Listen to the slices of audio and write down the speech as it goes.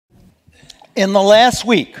In the last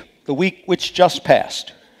week, the week which just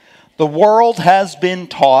passed, the world has been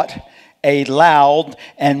taught a loud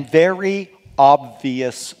and very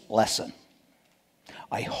obvious lesson.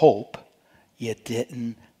 I hope you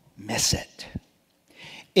didn't miss it.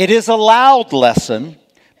 It is a loud lesson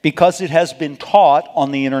because it has been taught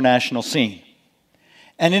on the international scene.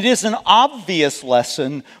 And it is an obvious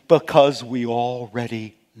lesson because we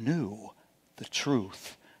already knew the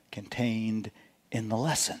truth contained in the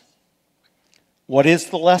lesson. What is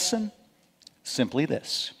the lesson? Simply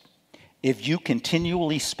this. If you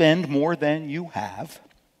continually spend more than you have,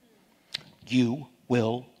 you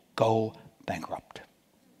will go bankrupt.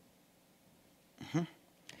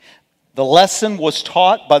 The lesson was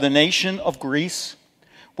taught by the nation of Greece,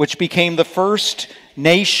 which became the first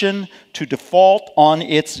nation to default on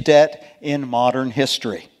its debt in modern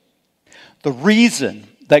history. The reason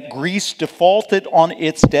that Greece defaulted on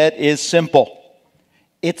its debt is simple.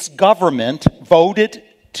 Its government voted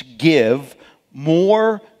to give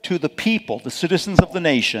more to the people, the citizens of the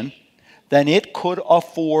nation, than it could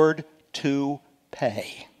afford to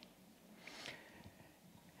pay.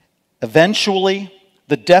 Eventually,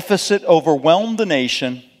 the deficit overwhelmed the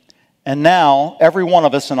nation, and now every one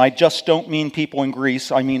of us, and I just don't mean people in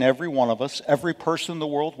Greece, I mean every one of us, every person in the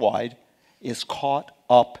world wide, is caught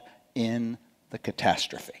up in the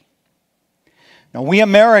catastrophe. Now, we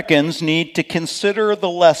Americans need to consider the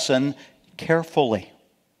lesson carefully.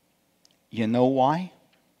 You know why?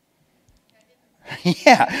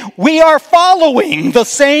 Yeah, we are following the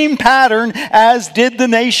same pattern as did the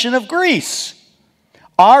nation of Greece.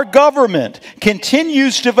 Our government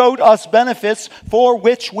continues to vote us benefits for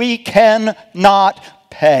which we cannot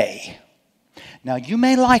pay. Now, you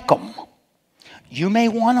may like them. You may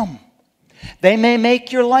want them. They may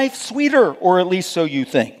make your life sweeter, or at least so you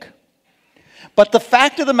think. But the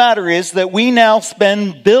fact of the matter is that we now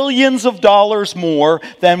spend billions of dollars more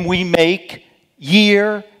than we make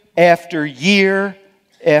year after year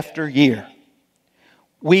after year.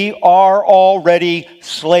 We are already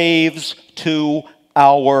slaves to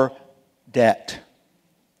our debt.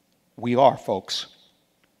 We are, folks.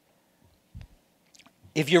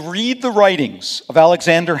 If you read the writings of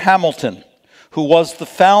Alexander Hamilton, who was the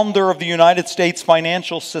founder of the United States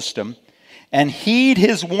financial system, and heed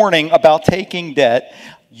his warning about taking debt,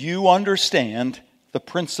 you understand the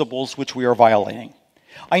principles which we are violating.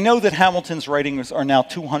 I know that Hamilton's writings are now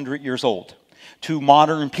 200 years old. To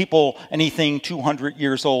modern people, anything 200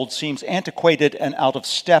 years old seems antiquated and out of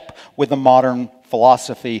step with the modern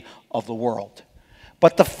philosophy of the world.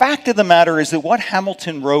 But the fact of the matter is that what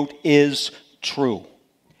Hamilton wrote is true.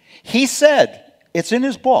 He said, it's in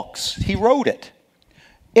his books, he wrote it,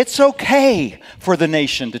 it's okay for the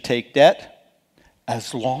nation to take debt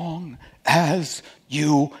as long as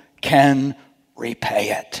you can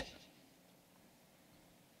repay it.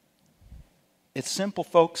 It's simple,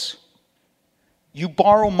 folks. You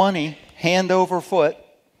borrow money hand over foot,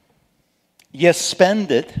 you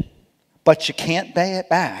spend it, but you can't pay it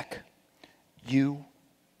back, you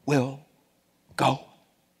will go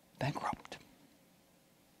bankrupt.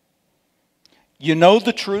 You know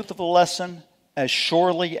the truth of the lesson as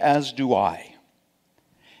surely as do I.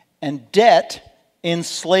 And debt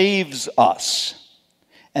enslaves us.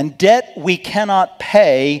 And debt we cannot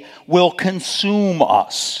pay will consume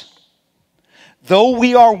us. Though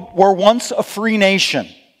we were once a free nation,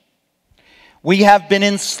 we have been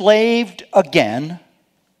enslaved again,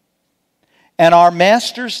 and our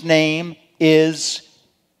master's name is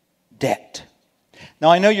debt. Now,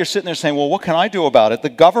 I know you're sitting there saying, well, what can I do about it? The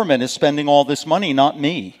government is spending all this money, not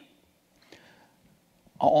me.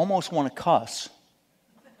 I almost want to cuss,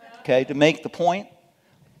 okay, to make the point.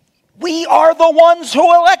 We are the ones who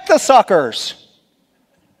elect the suckers.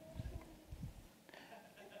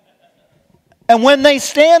 And when they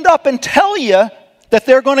stand up and tell you that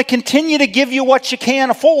they're going to continue to give you what you can't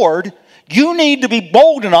afford, you need to be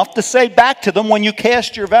bold enough to say back to them when you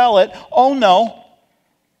cast your ballot, oh no,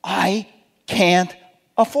 I can't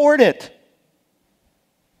afford it.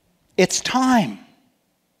 It's time.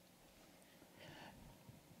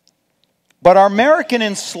 But our American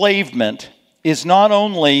enslavement is not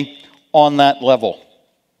only on that level.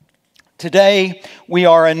 Today, we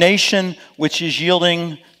are a nation which is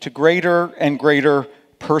yielding to greater and greater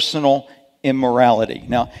personal immorality.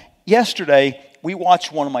 Now, yesterday, we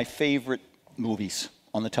watched one of my favorite movies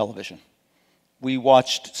on the television. We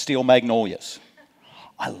watched Steel Magnolias.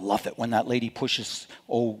 I love it when that lady pushes,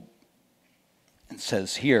 and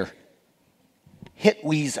says, here, hit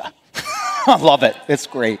Weezer. I love it. It's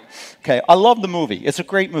great. Okay, I love the movie. It's a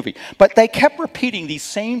great movie. But they kept repeating these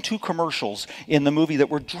same two commercials in the movie that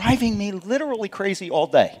were driving me literally crazy all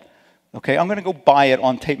day. Okay, I'm going to go buy it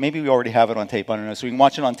on tape. Maybe we already have it on tape, I don't know, so we can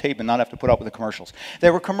watch it on tape and not have to put up with the commercials.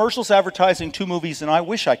 There were commercials advertising 2 movies, and I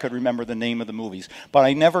wish I could remember the name of the movies, but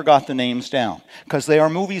I never got the names down, because they are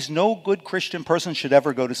movies no good Christian person should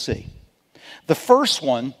ever go to see. The first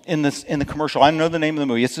one in the commercial, I know the name of the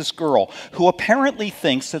movie, it's this girl who apparently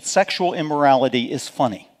thinks that sexual immorality is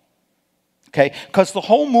funny. Okay, because the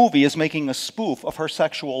whole movie is making a spoof of her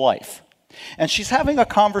sexual life. And she's having a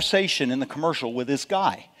conversation in the commercial with this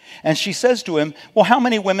guy. And she says to him, well, how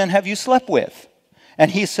many women have you slept with?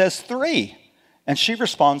 And he says 3. And she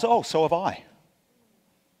responds, oh, so have I.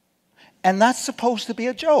 And that's supposed to be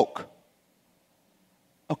a joke.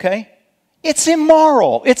 Okay? It's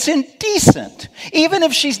immoral. It's indecent. Even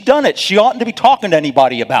if she's done it, she oughtn't to be talking to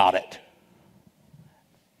anybody about it.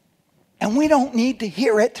 And we don't need to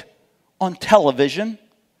hear it on television.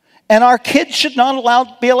 And our kids should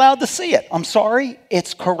not be allowed to see it. I'm sorry,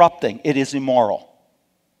 it's corrupting. It is immoral.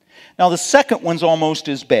 Now, the second one's almost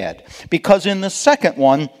as bad, because in the second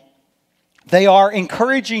one, they are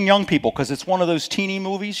encouraging young people, because it's one of those teeny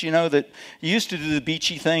movies, you know, that you used to do the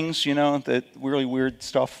beachy things, you know, that really weird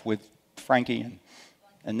stuff with Frankie and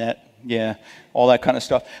Annette, yeah, all that kind of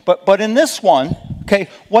stuff. But in this one, okay,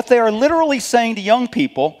 what they are literally saying to young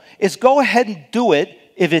people is go ahead and do it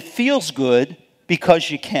if it feels good, because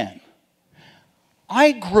you can.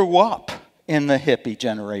 I grew up in the hippie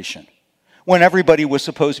generation when everybody was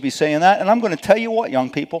supposed to be saying that. And I'm going to tell you what, young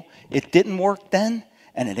people, it didn't work then,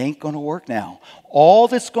 and it ain't going to work now. All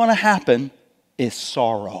that's going to happen is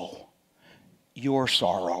sorrow. Your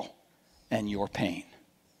sorrow and your pain.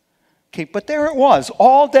 Okay, but there it was,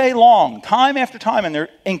 all day long, time after time, and they're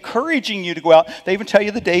encouraging you to go out. They even tell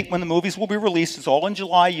you the date when the movies will be released. It's all in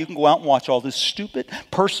July. You can go out and watch all this stupid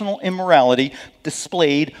personal immorality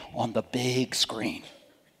displayed on the big screen.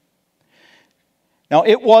 Now,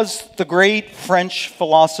 it was the great French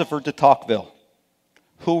philosopher de Tocqueville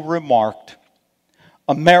who remarked,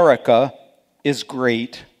 America is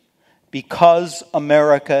great because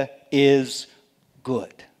America is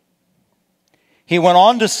good. He went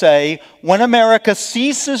on to say, when America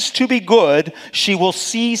ceases to be good, she will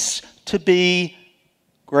cease to be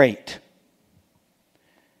great.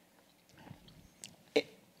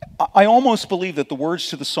 I almost believe that the words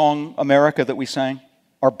to the song America that we sang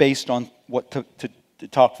are based on what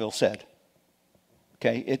Tocqueville said.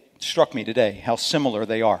 Okay, it struck me today how similar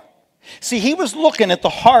they are. See, he was looking at the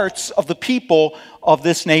hearts of the people of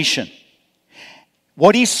this nation.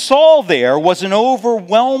 What he saw there was an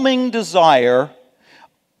overwhelming desire,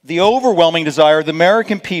 the overwhelming desire of the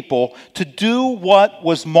American people to do what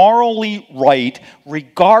was morally right,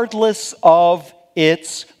 regardless of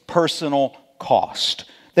its personal cost.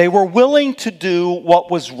 They were willing to do what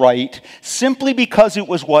was right simply because it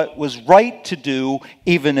was what was right to do,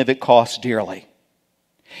 even if it cost dearly.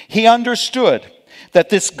 He understood that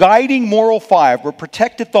this guiding moral fiber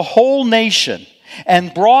protected the whole nation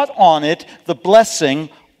and brought on it the blessing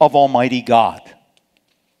of Almighty God.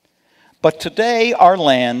 But today our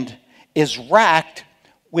land is racked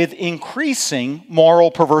with increasing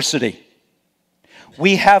moral perversity.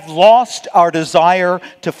 We have lost our desire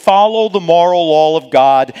to follow the moral law of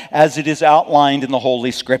God as it is outlined in the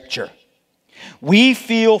Holy Scripture. We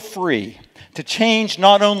feel free to change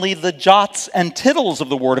not only the jots and tittles of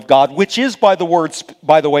the Word of God, which is, by the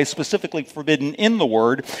way, specifically forbidden in the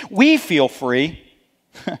Word. We feel free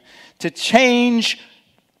to change,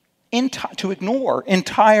 to ignore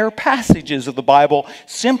entire passages of the Bible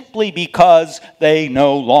simply because they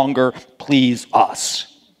no longer please us.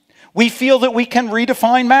 We feel that we can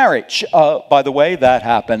redefine marriage. By the way, that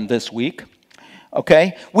happened this week.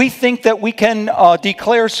 Okay? We think that we can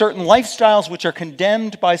declare certain lifestyles which are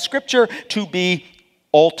condemned by Scripture to be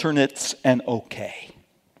alternates and okay.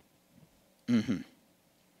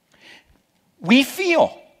 We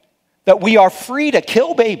feel that we are free to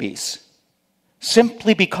kill babies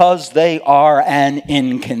simply because they are an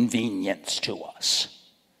inconvenience to us.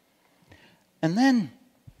 And then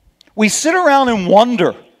we sit around and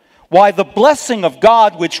wonder why the blessing of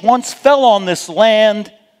God, which once fell on this land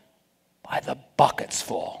by the buckets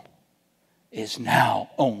full, is now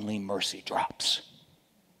only mercy drops.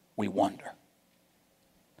 We wonder.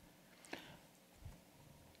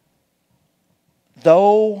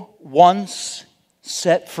 Though once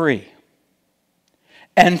set free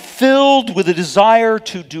and filled with a desire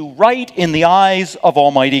to do right in the eyes of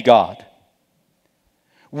Almighty God,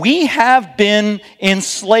 we have been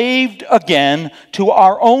enslaved again to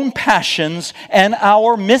our own passions and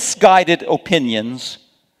our misguided opinions.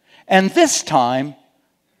 And this time,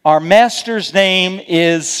 our master's name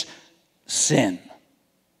is sin.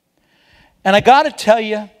 And I got to tell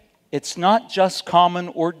you, it's not just common,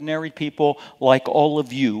 ordinary people like all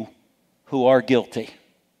of you who are guilty.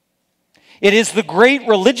 It is the great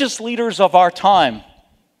religious leaders of our time,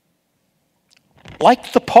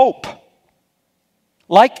 like the Pope,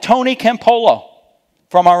 like Tony Campolo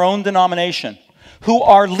from our own denomination, who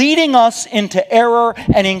are leading us into error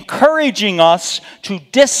and encouraging us to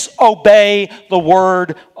disobey the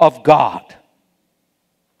Word of God.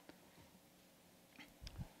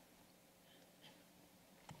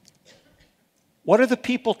 What are the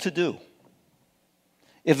people to do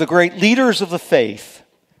if the great leaders of the faith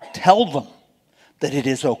tell them that it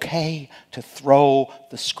is okay to throw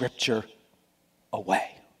the Scripture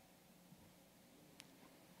away?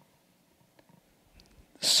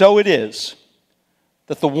 So it is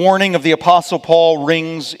that the warning of the Apostle Paul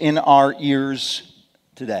rings in our ears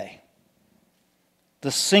today.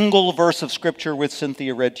 The single verse of Scripture which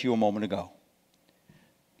Cynthia read to you a moment ago.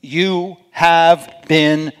 You have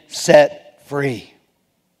been set free.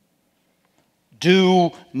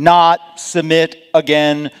 Do not submit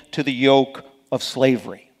again to the yoke of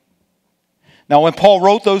slavery. Now, when Paul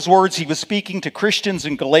wrote those words, he was speaking to Christians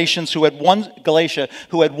in Galatia who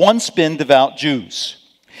had once been devout Jews.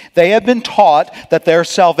 They had been taught that their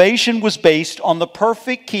salvation was based on the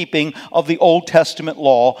perfect keeping of the Old Testament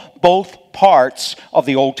law, both parts of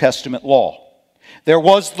the Old Testament law. There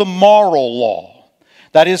was the moral law.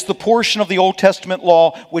 That is the portion of the Old Testament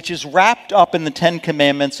law which is wrapped up in the Ten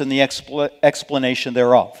Commandments and the explanation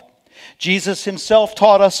thereof. Jesus himself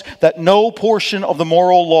taught us that no portion of the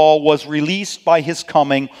moral law was released by his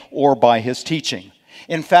coming or by his teaching.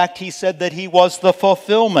 In fact, he said that he was the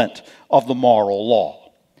fulfillment of the moral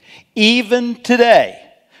law. Even today,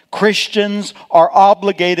 Christians are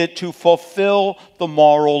obligated to fulfill the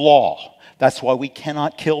moral law. That's why we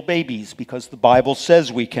cannot kill babies, because the Bible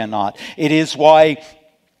says we cannot. It is why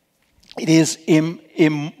it is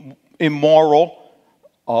immoral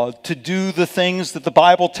to do the things that the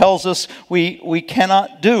Bible tells us we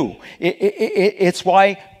cannot do. It's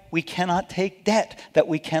why we cannot take debt that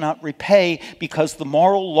we cannot repay, because the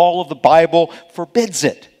moral law of the Bible forbids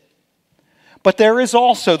it. But there is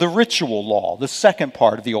also the ritual law, the second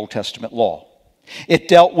part of the Old Testament law. It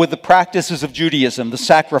dealt with the practices of Judaism, the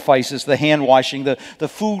sacrifices, the hand washing, the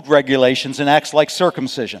food regulations, and acts like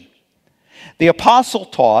circumcision. The apostle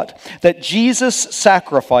taught that Jesus'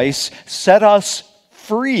 sacrifice set us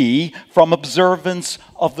free from observance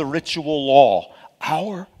of the ritual law.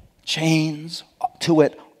 Our chains to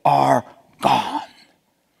it are gone.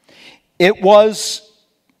 It was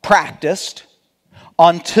practiced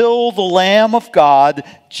until the Lamb of God,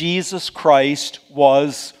 Jesus Christ,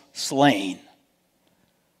 was slain.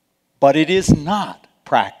 But it is not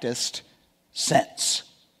practiced since.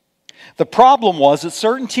 The problem was that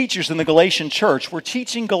certain teachers in the Galatian church were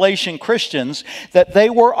teaching Galatian Christians that they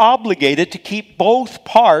were obligated to keep both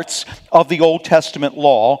parts of the Old Testament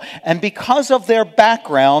law, and because of their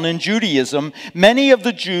background in Judaism, many of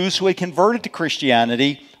the Jews who had converted to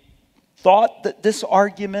Christianity thought that this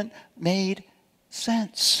argument made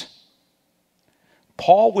sense.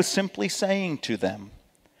 Paul was simply saying to them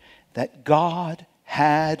that God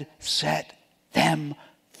had set them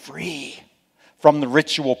free from the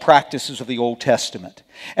ritual practices of the Old Testament,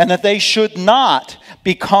 and that they should not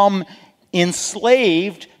become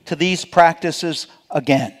enslaved to these practices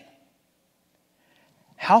again.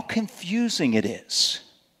 How confusing it is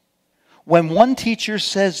when one teacher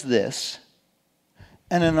says this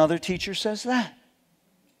and another teacher says that.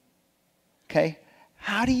 Okay?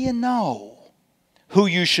 How do you know who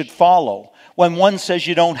you should follow when one says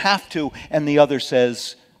you don't have to and the other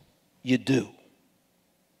says you do?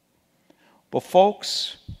 But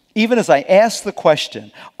folks, even as I ask the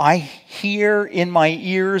question, I hear in my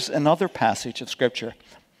ears another passage of Scripture.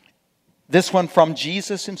 This one from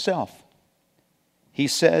Jesus himself. He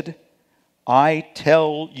said, I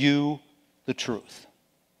tell you the truth.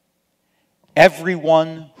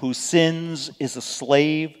 Everyone who sins is a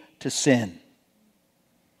slave to sin.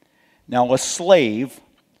 Now, a slave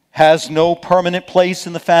has no permanent place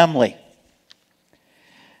in the family.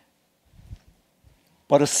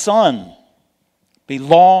 But a son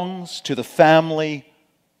belongs to the family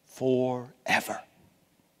forever.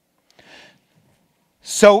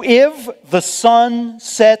 So if the Son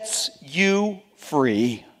sets you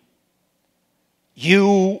free,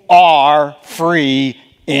 you are free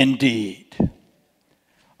indeed.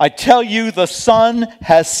 I tell you, the Son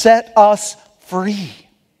has set us free.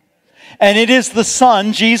 And it is the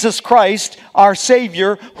Son, Jesus Christ, our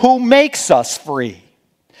Savior, who makes us free.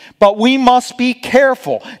 But we must be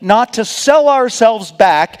careful not to sell ourselves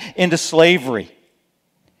back into slavery.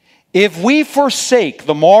 If we forsake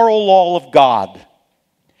the moral law of God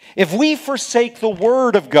If we forsake the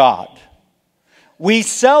word of God, we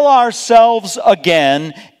sell ourselves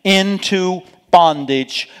again into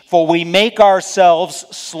bondage, for we make ourselves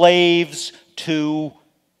slaves to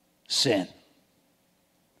sin.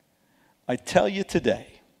 I tell you today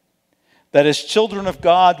that as children of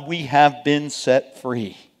God, we have been set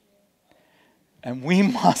free. And we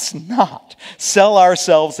must not sell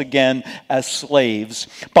ourselves again as slaves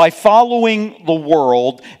by following the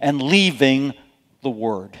world and leaving the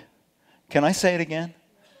word. Can I say it again?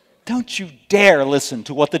 Don't you dare listen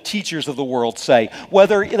to what the teachers of the world say,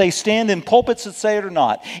 whether they stand in pulpits that say it or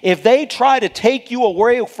not. If they try to take you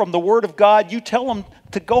away from the word of God, you tell them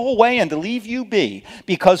to go away and to leave you be.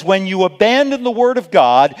 Because when you abandon the word of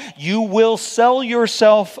God, you will sell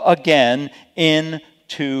yourself again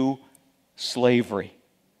into slavery.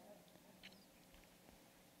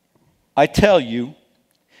 I tell you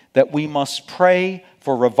that we must pray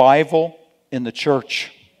for revival in the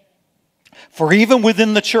church. For even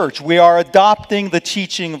within the church, we are adopting the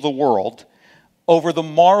teaching of the world over the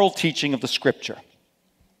moral teaching of the Scripture.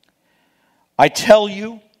 I tell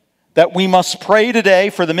you that we must pray today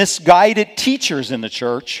for the misguided teachers in the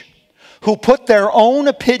church who put their own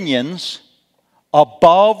opinions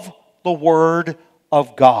above the Word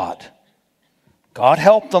of God. God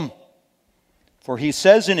help them, for He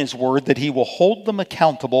says in His Word that He will hold them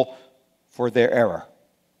accountable for their error.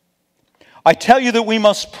 I tell you that we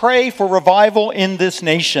must pray for revival in this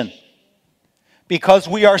nation because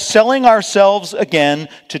we are selling ourselves again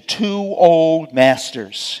to two old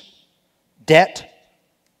masters, debt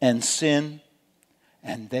and sin,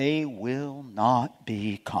 and they will not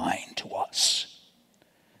be kind to us.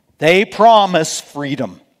 They promise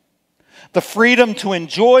freedom, the freedom to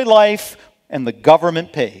enjoy life, and the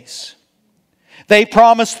government pays. They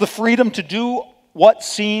promise the freedom to do what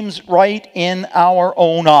seems right in our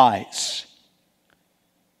own eyes.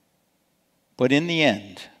 But in the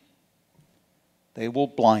end, they will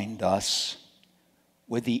blind us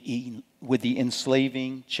with the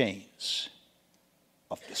enslaving chains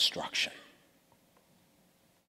of destruction.